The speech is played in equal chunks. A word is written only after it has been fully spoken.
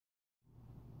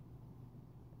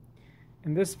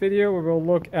In this video, we will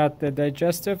look at the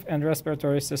digestive and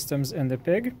respiratory systems in the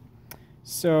pig.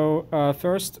 So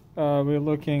first, we're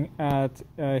looking at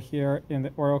here in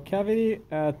the oral cavity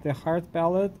at the hard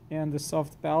palate and the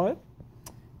soft palate.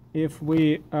 If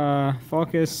we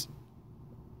focus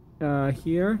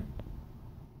here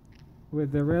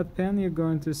with the red pen, you're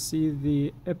going to see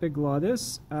the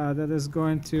epiglottis that is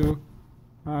going to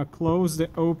close the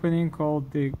opening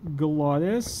called the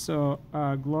glottis. So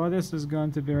glottis is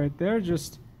going to be right there.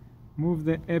 Just move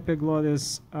the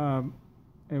epiglottis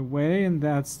away, and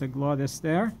that's the glottis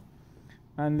there.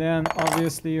 And then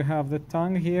obviously you have the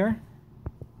tongue here,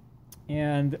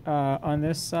 and on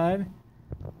this side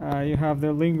you have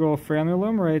the lingual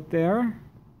frenulum right there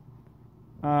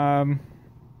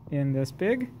in this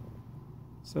pig.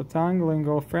 So tongue,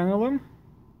 lingual frenulum,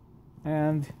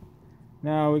 and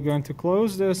now we're going to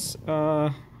close this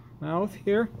mouth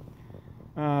here,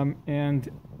 and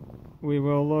we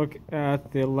will look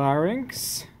at the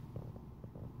larynx.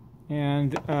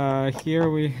 And here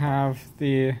we have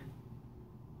the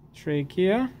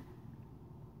trachea,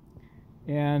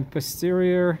 and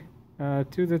posterior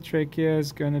to the trachea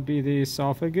is going to be the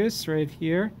esophagus right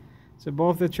here. So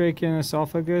both the trachea and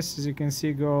esophagus, as you can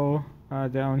see, go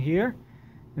down here.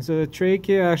 And so the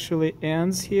trachea actually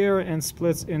ends here and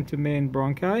splits into main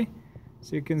bronchi.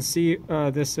 So you can see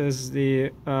this is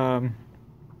the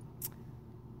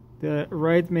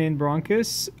right main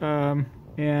bronchus,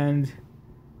 and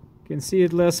you can see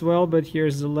it less well, but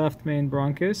here's the left main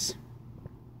bronchus.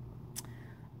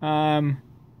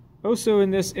 Also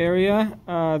in this area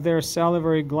there are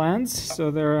salivary glands.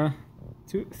 So there are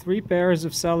three pairs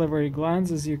of salivary glands,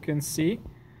 as you can see.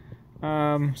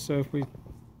 So if we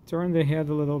turn the head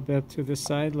a little bit to the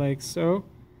side like so,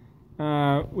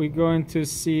 we're going to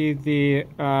see the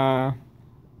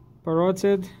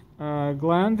parotid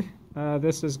gland.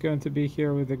 This is going to be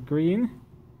here with a green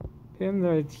pin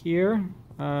right here,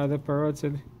 the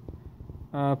parotid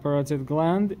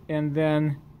gland. And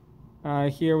then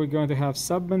here we're going to have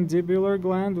submandibular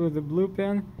gland with the blue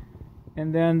pin.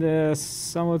 And then the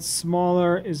somewhat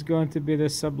smaller is going to be the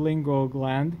sublingual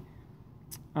gland.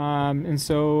 And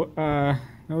so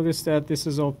notice that this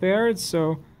is all paired.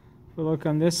 So if we look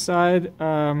on this side,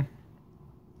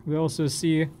 we also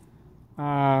see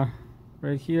right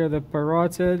here the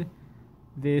parotid,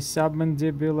 the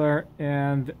submandibular,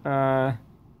 and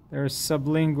there's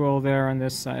sublingual there on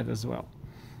this side as well.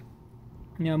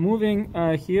 Now moving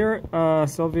here,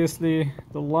 so obviously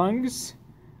the lungs.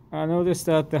 Notice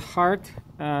that the heart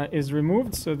is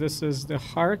removed. So this is the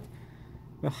heart.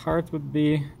 The heart would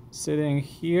be sitting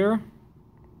here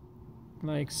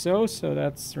like so, so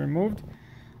that's removed.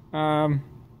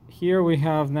 Here we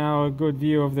have now a good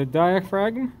view of the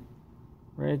diaphragm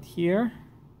right here,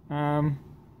 and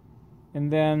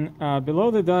then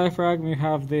below the diaphragm you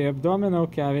have the abdominal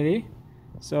cavity.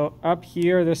 So up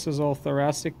here, this is all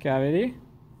thoracic cavity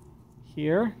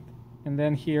here, and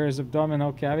then here is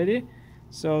abdominal cavity.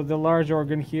 So the large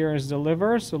organ here is the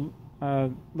liver. So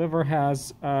liver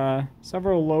has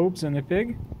several lobes in the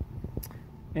pig.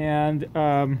 And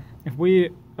if we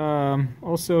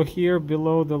also here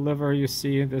below the liver, you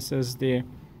see this is the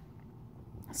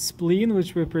spleen,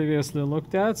 which we previously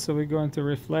looked at. So we're going to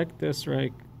reflect this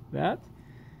like that.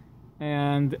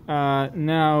 And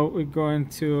now we're going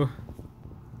to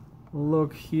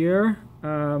look here,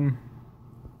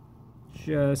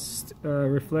 just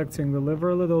reflecting the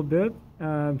liver a little bit.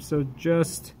 So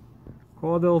just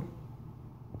caudal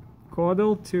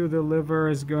to the liver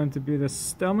is going to be the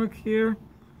stomach here.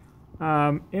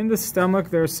 In the stomach,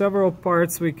 there are several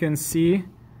parts we can see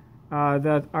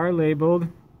that are labeled,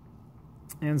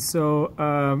 and so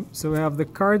so we have the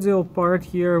cardial part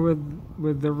here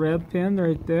with the red pin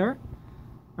right there.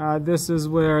 This is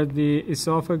where the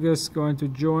esophagus is going to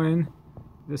join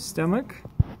the stomach,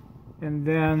 and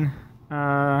then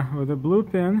with the blue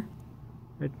pin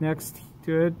right next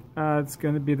to it, it's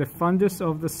going to be the fundus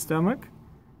of the stomach.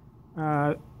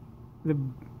 The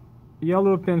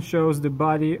yellow pin shows the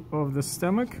body of the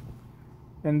stomach.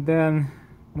 And then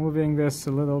moving this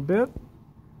a little bit,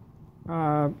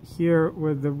 here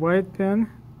with the white pin,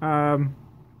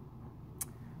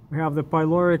 we have the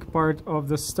pyloric part of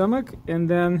the stomach. And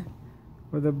then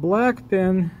with the black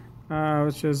pin,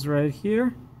 which is right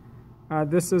here,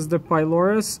 this is the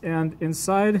pylorus, and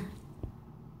inside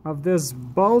of this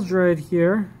bulge right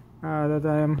here that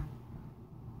I am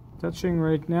touching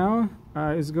right now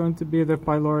is going to be the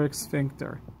pyloric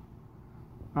sphincter,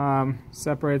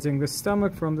 separating the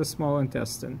stomach from the small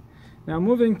intestine. Now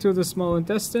moving to the small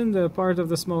intestine, the part of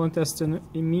the small intestine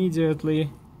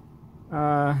immediately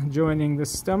joining the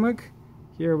stomach,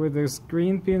 here with this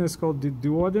green pin is called the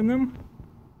duodenum.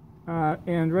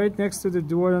 And right next to the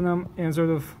duodenum and sort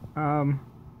of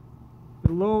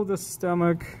below the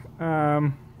stomach,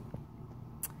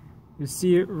 you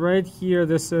see right here,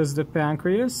 this is the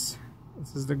pancreas.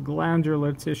 This is the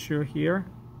glandular tissue here,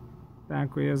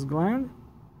 pancreas gland.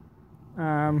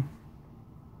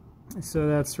 So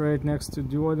that's right next to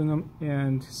duodenum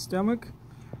and stomach.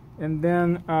 And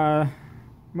then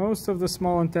most of the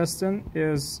small intestine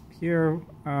is here,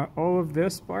 all of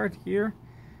this part here.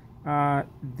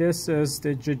 This is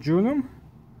the jejunum.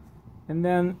 And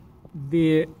then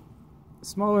the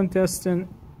small intestine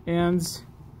ends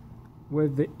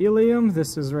with the ileum.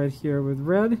 This is right here with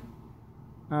red.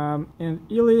 And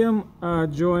ileum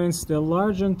joins the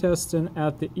large intestine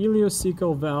at the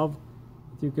ileocecal valve.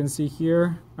 You can see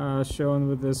here, shown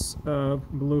with this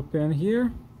blue pin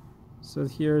here. So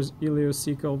here's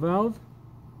ileocecal valve.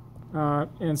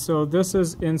 And so this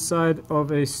is inside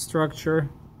of a structure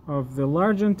of the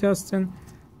large intestine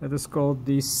that is called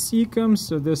the cecum.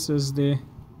 So this is the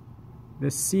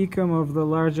cecum of the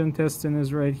large intestine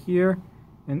is right here.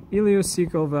 And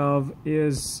ileocecal valve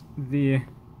is the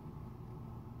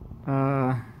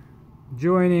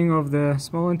joining of the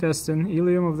small intestine,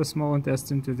 ileum of the small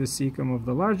intestine to the cecum of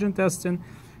the large intestine.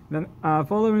 Then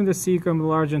following the cecum, the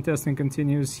large intestine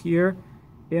continues here.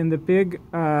 In the pig,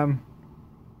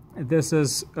 this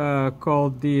is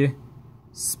called the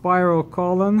spiral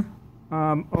colon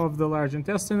of the large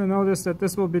intestine. And notice that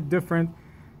this will be different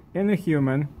in a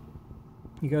human,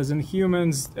 because in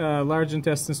humans, large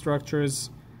intestine structures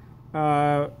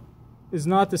is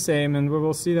not the same, and we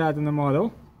will see that in the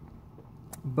model.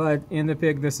 But in the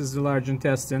pig, this is the large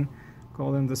intestine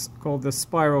called the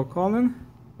spiral colon.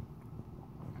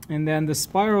 And then the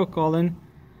spiral colon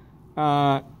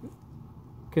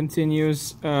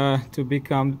continues to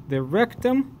become the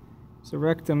rectum. So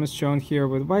rectum is shown here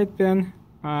with white pin,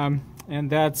 and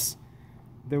that's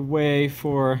the way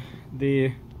for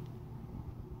the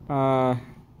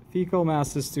fecal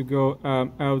masses to go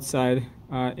outside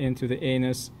into the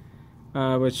anus,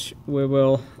 which we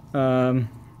will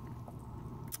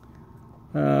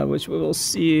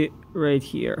see right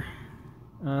here,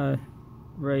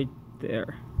 right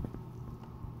there.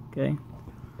 Okay.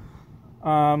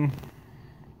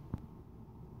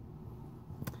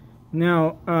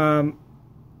 Now,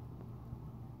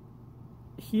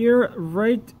 here,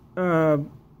 right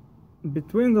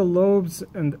between the lobes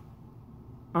and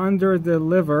under the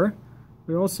liver,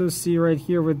 we also see right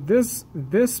here with this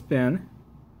pin,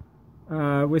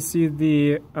 we see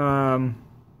the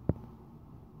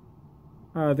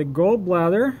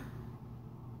gallbladder,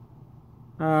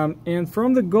 and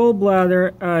from the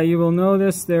gallbladder, you will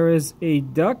notice there is a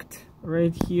duct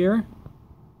right here.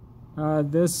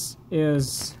 This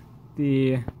is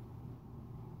the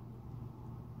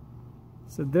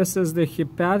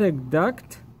hepatic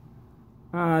duct.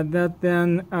 That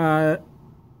then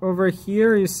over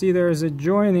here you see there is a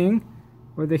joining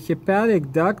with the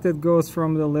hepatic duct that goes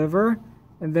from the liver,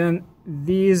 and then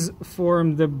these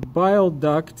form the bile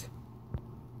duct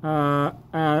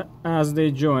as they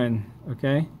join.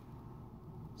 Okay,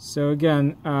 so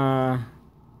again,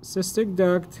 cystic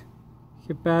duct,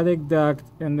 hepatic duct,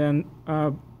 and then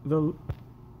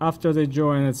after they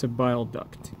join, it's a bile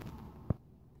duct.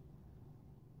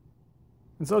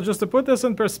 And so just to put this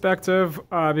in perspective,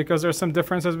 because there's some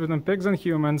differences between pigs and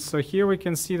humans, so here we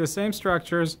can see the same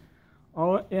structures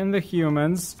all in the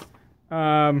humans.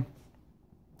 And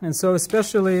so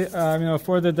especially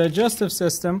for the digestive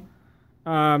system,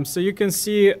 so you can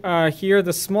see here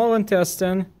the small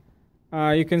intestine,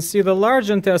 you can see the large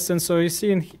intestine. So you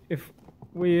see in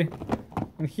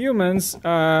humans,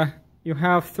 you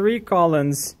have three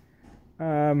colons.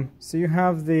 So you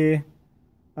have the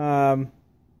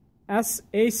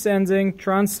ascending,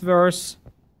 transverse,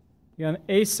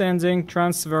 ascending,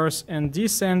 transverse, and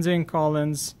descending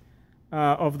colons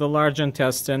of the large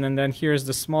intestine, and then here's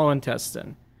the small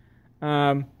intestine.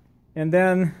 And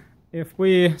then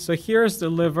so here's the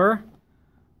liver.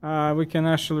 We can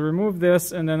actually remove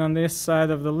this, and then on this side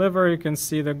of the liver, you can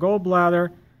see the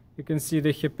gallbladder, you can see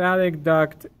the hepatic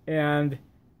duct, and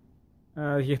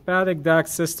hepatic duct,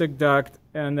 cystic duct,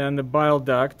 and then the bile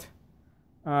duct.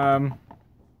 So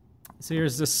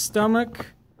here's the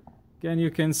stomach. Again,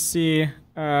 you can see,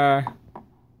 so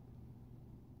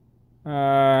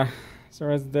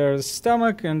there's the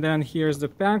stomach, and then here's the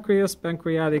pancreas,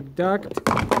 pancreatic duct.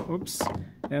 Oops.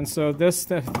 And so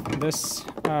this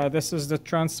is the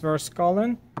transverse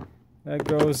colon that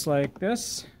goes like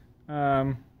this.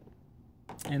 And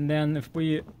then if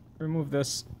we remove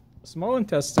this small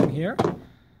intestine here,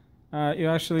 you're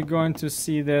actually going to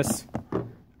see this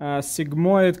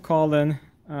sigmoid colon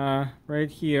right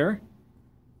here.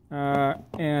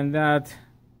 and that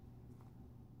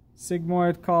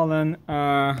sigmoid colon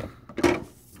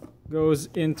goes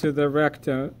into the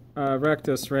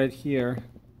rectus right here.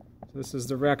 So this is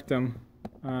the rectum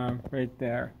right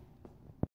there.